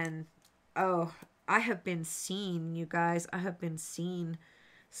 And, oh, I have been seen, you guys. I have been seen.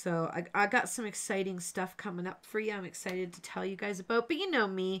 So I got some exciting stuff coming up for you. I'm excited to tell you guys about. But you know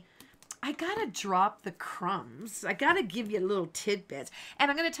me. I got to drop the crumbs. I got to give you little tidbits.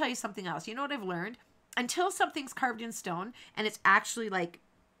 And I'm going to tell you something else. You know what I've learned? Until something's carved in stone and it's actually like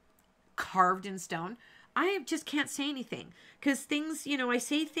carved in stone, I just can't say anything. Because things, you know, I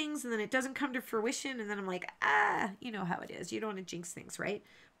say things and then it doesn't come to fruition. And then I'm like, you know how it is. You don't want to jinx things, right?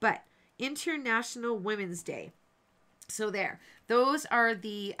 But International Women's Day. So there. Those are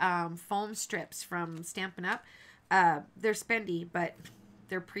the foam strips from Stampin' Up. They're spendy, but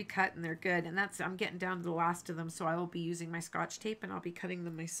they're pre-cut and they're good. And I'm getting down to the last of them. So I will be using my Scotch tape and I'll be cutting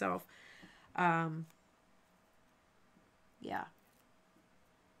them myself. Yeah.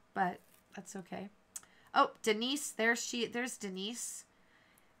 But that's okay. Oh, Denise, there's Denise.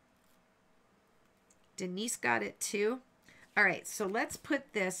 Denise got it too. All right, so let's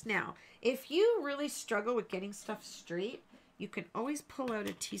put this. Now, if you really struggle with getting stuff straight, you can always pull out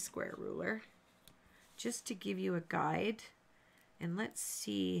a T-square ruler just to give you a guide. And let's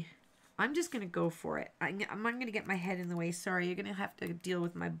see. I'm just going to go for it. I'm going to get my head in the way. Sorry, you're going to have to deal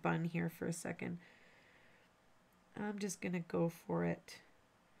with my bun here for a second. I'm just going to go for it.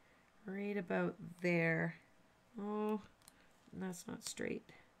 Right about there. Oh, that's not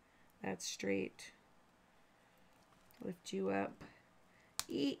straight. That's straight. Lift you up.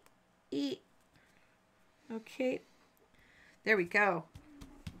 Eat. Okay. There we go.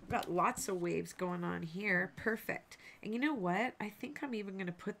 Got lots of waves going on here. Perfect. And you know what? I think I'm even going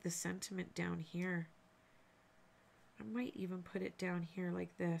to put the sentiment down here. I might even put it down here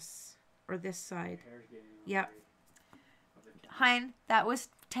like this. Or this side. Yep. Hein, that was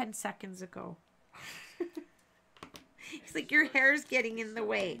 10 seconds ago. He's like, your hair's getting in the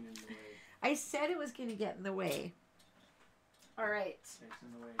way. I said it was going to get in the way. All right.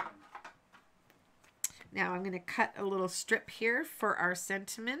 Now I'm going to cut a little strip here for our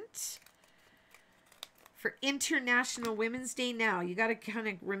sentiment. For International Women's Day now, you got to kind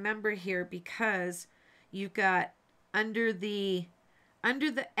of remember here because you've got under the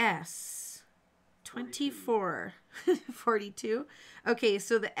S, 24, 42. Okay,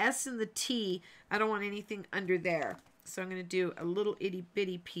 so the S and the T, I don't want anything under there. So I'm going to do a little itty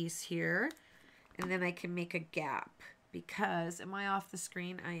bitty piece here. And then I can make a gap because, am I off the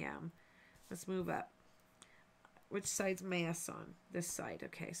screen? I am. Let's move up. Which side's my S on? This side.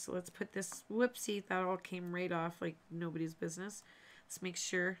 Okay, so let's put this. Whoopsie, that all came right off like nobody's business. Let's make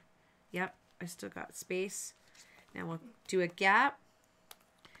sure. Yep, I still got space. Now we'll do a gap.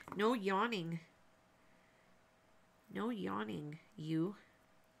 No yawning. No yawning, you.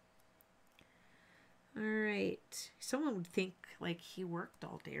 All right. Someone would think like he worked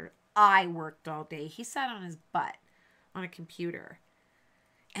all day. Or I worked all day. He sat on his butt on a computer.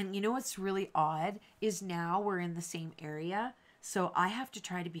 And you know what's really odd is now we're in the same area. So I have to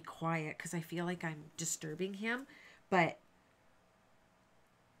try to be quiet because I feel like I'm disturbing him. But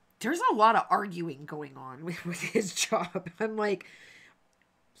there's a lot of arguing going on with his job. I'm like,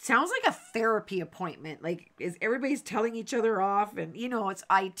 sounds like a therapy appointment. Like, is everybody's telling each other off? And, you know, it's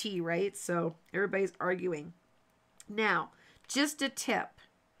IT, right? So everybody's arguing. Now, just a tip.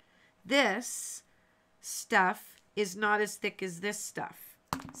 This stuff is not as thick as this stuff.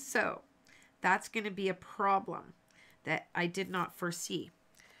 So that's going to be a problem that I did not foresee.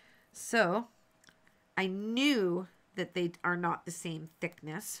 So I knew that they are not the same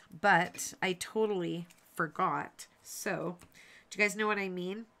thickness, but I totally forgot. So do you guys know what I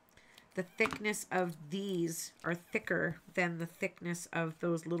mean? The thickness of these are thicker than the thickness of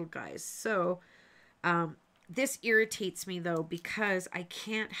those little guys. So this irritates me though, because I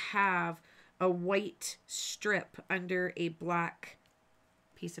can't have a white strip under a black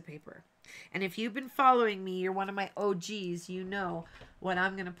piece of paper. And if you've been following me, you're one of my OGs, you know what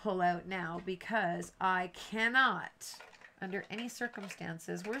I'm going to pull out now, because I cannot, under any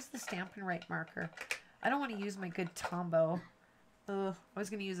circumstances, where's the Stampin' Write marker? I don't want to use my good Tombow. I was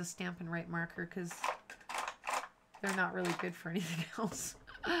going to use a Stampin' Write marker because they're not really good for anything else.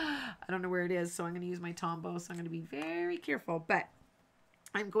 I don't know where it is, so I'm going to use my Tombow, so I'm going to be very careful. But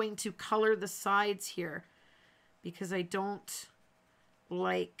I'm going to color the sides here because I don't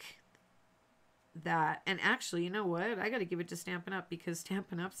like that. And actually, you know what? I got to give it to Stampin' Up because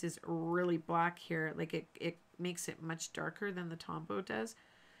Stampin' Up's is really black here. Like it makes it much darker than the Tombow does.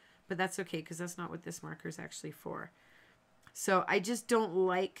 But that's okay because that's not what this marker is actually for. So I just don't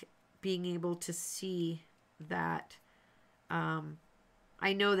like being able to see that.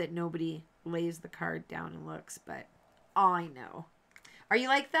 I know that nobody lays the card down and looks, but I know. Are you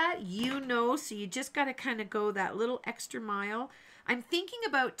like that? You know, so you just got to kind of go that little extra mile. I'm thinking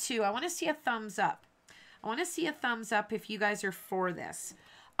about too, I want to see a thumbs up. I want to see a thumbs up if you guys are for this.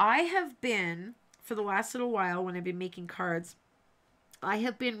 I have been, for the last little while when I've been making cards, I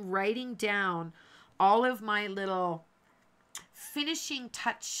have been writing down all of my little finishing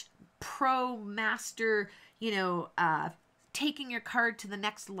touch, pro, master, you know, taking your card to the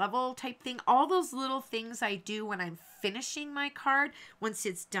next level type thing. All those little things I do when I'm finishing my card once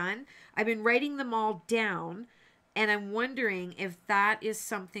it's done. I've been writing them all down, and I'm wondering if that is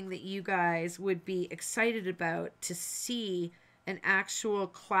something that you guys would be excited about, to see an actual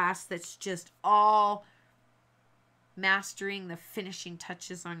class that's just all mastering the finishing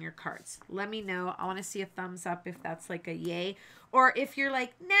touches on your cards. Let me know. I want to see a thumbs up if that's like a yay, or if you're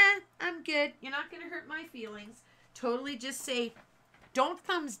like, nah, I'm good, you're not going to hurt my feelings. Totally just say, don't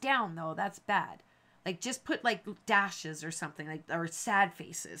thumbs down though, that's bad. Like just put like dashes or something, like, or sad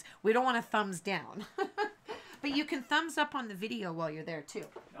faces. We don't want a thumbs down. But you can thumbs up on the video while you're there too.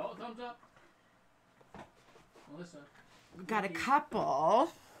 No, thumbs up. Melissa. We got a couple.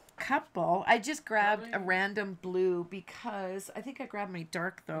 I just grabbed a random blue because I think I grabbed my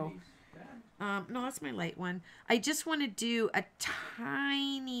dark though. No, that's my light one. I just want to do a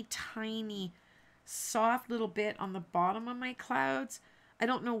tiny soft little bit on the bottom of my clouds. I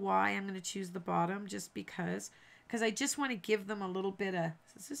don't know why I'm going to choose the bottom, just because I just want to give them a little bit of,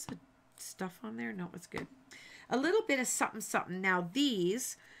 is this a stuff on there? No, it's good. A little bit of something. Now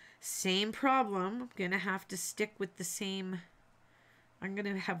these, same problem. I'm going to have to stick with the same. I'm going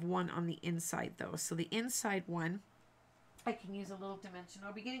to have one on the inside though. So the inside one, I can use a little dimension.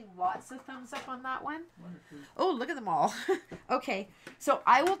 I'll be getting lots of thumbs up on that one. Oh, look at them all. Okay, so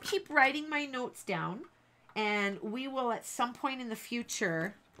I will keep writing my notes down, and we will at some point in the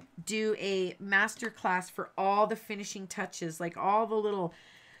future do a master class for all the finishing touches, like all the little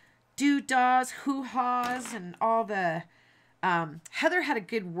doo-dahs, hoo-haws, and all the... Heather had a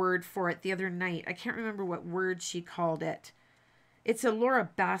good word for it the other night. I can't remember what word she called it. It's a Laura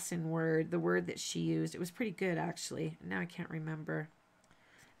Basson word, the word that she used. It was pretty good, actually. Now I can't remember.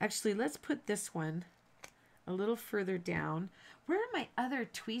 Actually, let's put this one a little further down. Where are my other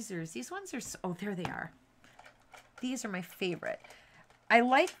tweezers? These ones are... Oh, there they are. These are my favorite. I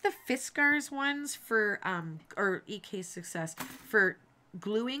like the Fiskars ones for... or EK Success for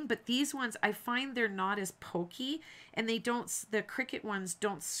gluing, but these ones, I find they're not as pokey, and they don't... The Cricut ones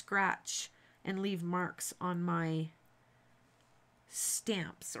don't scratch and leave marks on my...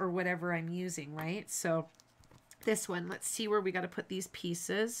 stamps or whatever I'm using, right? So this one, let's see where we got to put these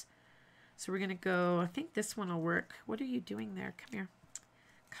pieces. So we're going to go, I think this one will work. What are you doing there? Come here.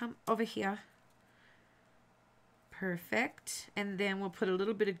 Come over here. Perfect. And then we'll put a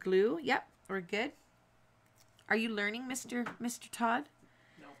little bit of glue. Yep, we're good. Are you learning, Mr. Todd?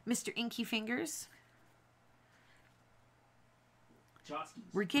 No. Mr. Inky Fingers?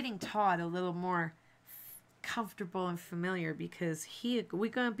 we're getting Todd a little more comfortable and we're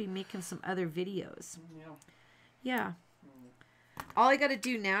gonna be making some other videos. Yeah. All I gotta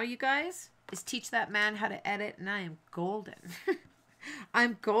do now, you guys, is teach that man how to edit, and I am golden.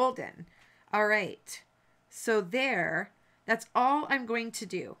 I'm golden. All right. So there, that's all I'm going to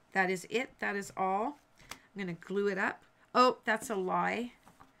do. That is it. That is all. I'm going to glue it up. Oh, that's a lie.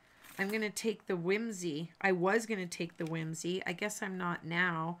 I'm going to take the Whimsy. I was going to take the Whimsy. I guess I'm not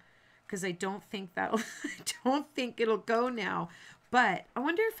now, because I don't think I don't think it'll go now. But I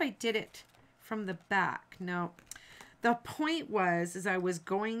wonder if I did it from the back. No. The point was, I was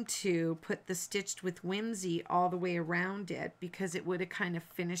going to put the Stitched with Whimsy all the way around it, because it would have kind of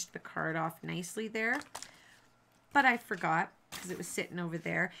finished the card off nicely there. But I forgot, because it was sitting over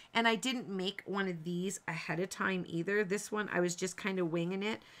there. And I didn't make one of these ahead of time either. This one, I was just kind of winging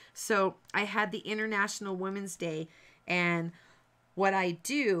it. So I had the International Women's Day. And what I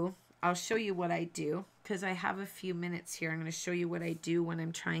do, I'll show you what I do, because I have a few minutes here. I'm going to show you what I do when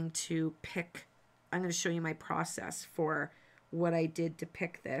I'm trying to pick. I'm going to show you my process for what I did to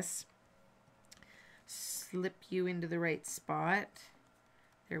pick this. Slip you into the right spot.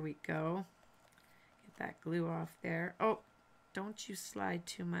 There we go. Get that glue off there. Oh, don't you slide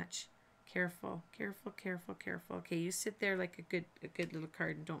too much. Careful, careful, careful, careful. Okay, you sit there like a good little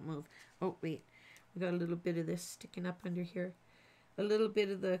card and don't move. Oh, wait. We got a little bit of this sticking up under here. A little bit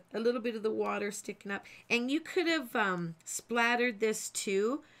of the water sticking up. And you could have splattered this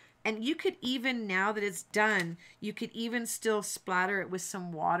too. And you could even, now that it's done, you could even still splatter it with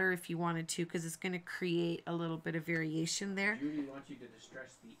some water if you wanted to, because it's going to create a little bit of variation there. Judy wants you to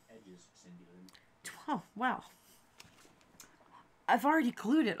distress the edges, Cindy Lynn. Oh, well. I've already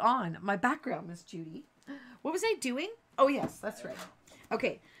glued it on. My background, Miss Judy. What was I doing? Oh, yes, that's right.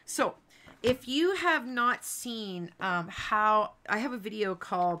 Okay, so if you have not seen how, I have a video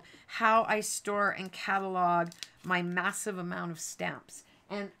called How I Store and Catalog My Massive Amount of Stamps.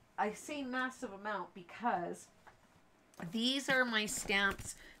 And I say massive amount because these are my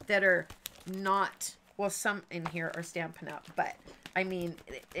stamps that are not, well, some in here are Stampin' Up, but I mean,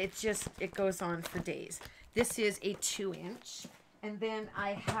 it goes on for days. This is a 2-inch, and then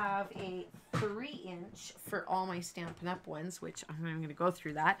I have a 3-inch for all my Stampin' Up ones, which I'm going to go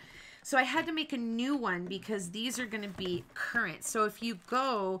through that. So I had to make a new one because these are going to be current. So if you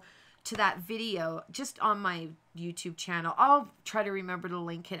go to that video just on my YouTube channel, I'll try to remember to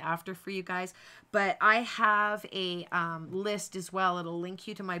link it after for you guys, but I have a list as well. It'll link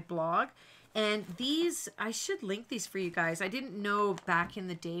you to my blog, and these, I should link these for you guys. I didn't know back in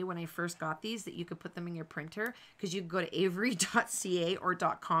the day when I first got these that you could put them in your printer, because you could go to avery.ca or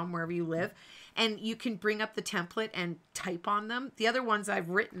 .com, wherever you live, and you can bring up the template and type on them. The other ones I've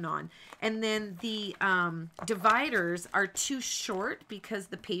written on. And then the dividers are too short because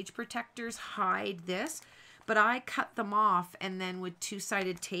the page protectors hide this. But I cut them off, and then with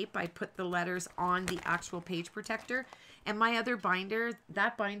 2-sided tape, I put the letters on the actual page protector. And my other binder,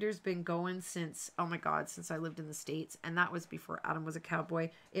 that binder's been going since, oh my God, since I lived in the States. And that was before Adam was a cowboy.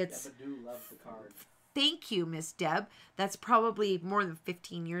 It's... Debadoo loves the card. Thank you, Miss Deb. That's probably more than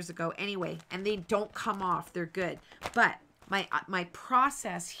 15 years ago. Anyway, and they don't come off. They're good. But my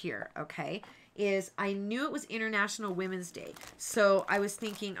process here, okay, is I knew it was International Women's Day. So I was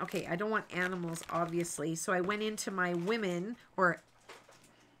thinking, okay, I don't want animals, obviously. So I went into my women, or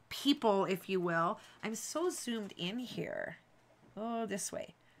people, if you will. I'm so zoomed in here. Oh, this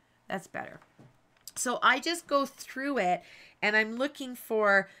way. That's better. So I just go through it, and I'm looking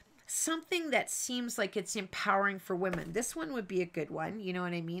for something that seems like it's empowering for women. This one would be a good one. You know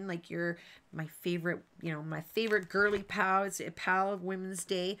what I mean? Like you're my favorite, you know, my favorite girly pal. It's a pal of Women's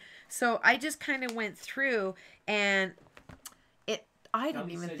Day. So I just kind of went through, and I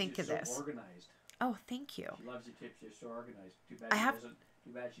didn't even think of this. Organized. Oh, thank you. She loves your tips. You're so organized.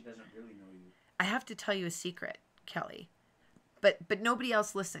 Too bad she doesn't really know you. I have to tell you a secret, Kelly. But nobody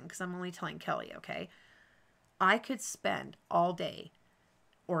else listen, because I'm only telling Kelly, okay? I could spend all day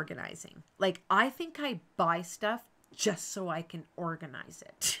organizing. Like, I think I buy stuff just so I can organize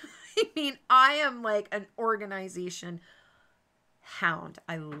it. I mean, I am like an organization hound.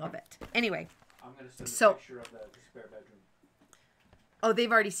 I love it. Anyway. I'm going to send a picture of the spare bedroom. Oh,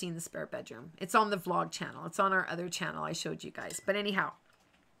 they've already seen the spare bedroom. It's on the vlog channel. It's on our other channel I showed you guys. But anyhow.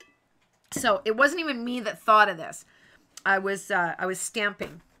 So, it wasn't even me that thought of this. I was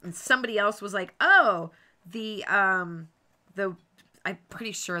stamping, and somebody else was like, "Oh, I'm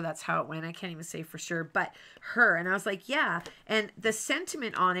pretty sure that's how it went. I can't even say for sure, but her." And I was like, yeah. And the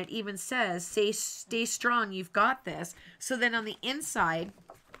sentiment on it even says, stay strong, you've got this. So then on the inside,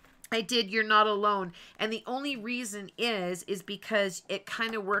 I did You're Not Alone. And the only reason is because it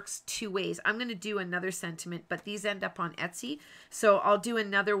kind of works two ways. I'm going to do another sentiment, but these end up on Etsy. So I'll do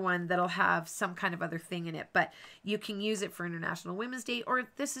another one that'll have some kind of other thing in it. But you can use it for International Women's Day, or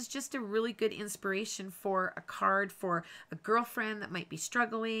this is just a really good inspiration for a card for a girlfriend that might be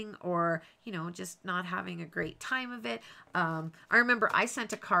struggling, or, you know, just not having a great time of it. I remember I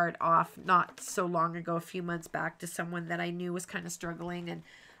sent a card off not so long ago, a few months back, to someone that I knew was kind of struggling, and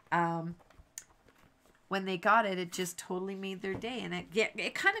when they got it, it just totally made their day. And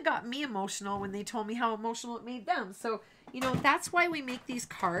it kind of got me emotional when they told me how emotional it made them. So, you know, that's why we make these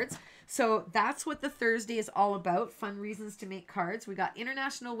cards. So that's what the Thursday is all about. Fun reasons to make cards. We got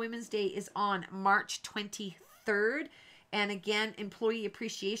International Women's Day is on March 23rd. And again, Employee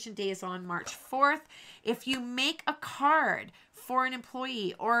Appreciation Day is on March 4th. If you make a card for an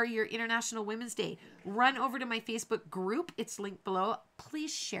employee or your International Women's Day, run over to my Facebook group. It's linked below.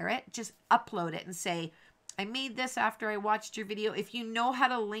 Please share it. Just upload it and say, I made this after I watched your video. If you know how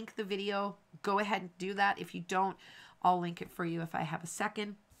to link the video, go ahead and do that. If you don't, I'll link it for you if I have a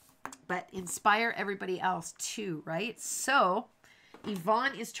second. But inspire everybody else too, right? So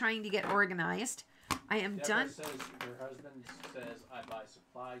Yvonne is trying to get organized. I am done. Says her husband says, I buy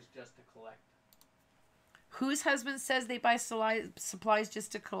supplies just to collect. Whose husband says they buy supplies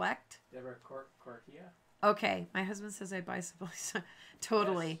just to collect? Deborah Corkia. Okay, my husband says I buy supplies.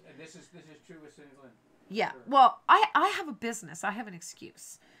 Totally. Yes, and this is true with Cindy Lynn. Yeah. Sure. Well, I have a business. I have an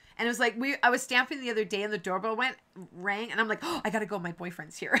excuse. And it was like I was stamping the other day and the doorbell rang, and I'm like, oh, I gotta go. My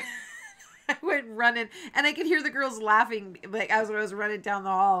boyfriend's here. I went running, and I could hear the girls laughing like as I was running down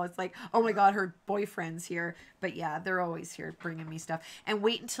the hall. It's like, oh my God, her boyfriend's here. But yeah, they're always here bringing me stuff. And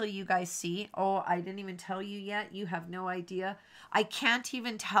wait until you guys see. Oh, I didn't even tell you yet. You have no idea. I can't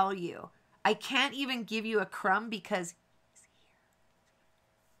even tell you. I can't even give you a crumb because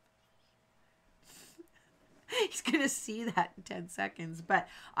he's going to see that in 10 seconds. But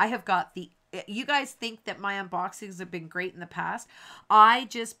I have got you guys think that my unboxings have been great in the past. I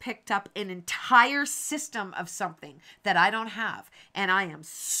just picked up an entire system of something that I don't have. And I am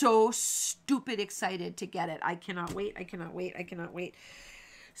so stupid excited to get it. I cannot wait. I cannot wait. I cannot wait.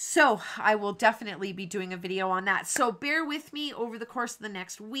 So I will definitely be doing a video on that. So bear with me over the course of the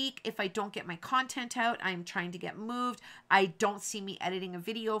next week. If I don't get my content out, I'm trying to get moved. I don't see me editing a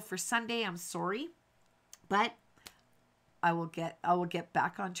video for Sunday. I'm sorry. But I will get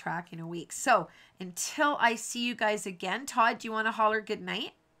back on track in a week. So until I see you guys again, Todd, do you want to holler good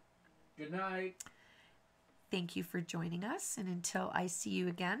night? Good night. Thank you for joining us. And until I see you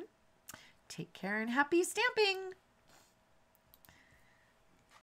again, take care and happy stamping.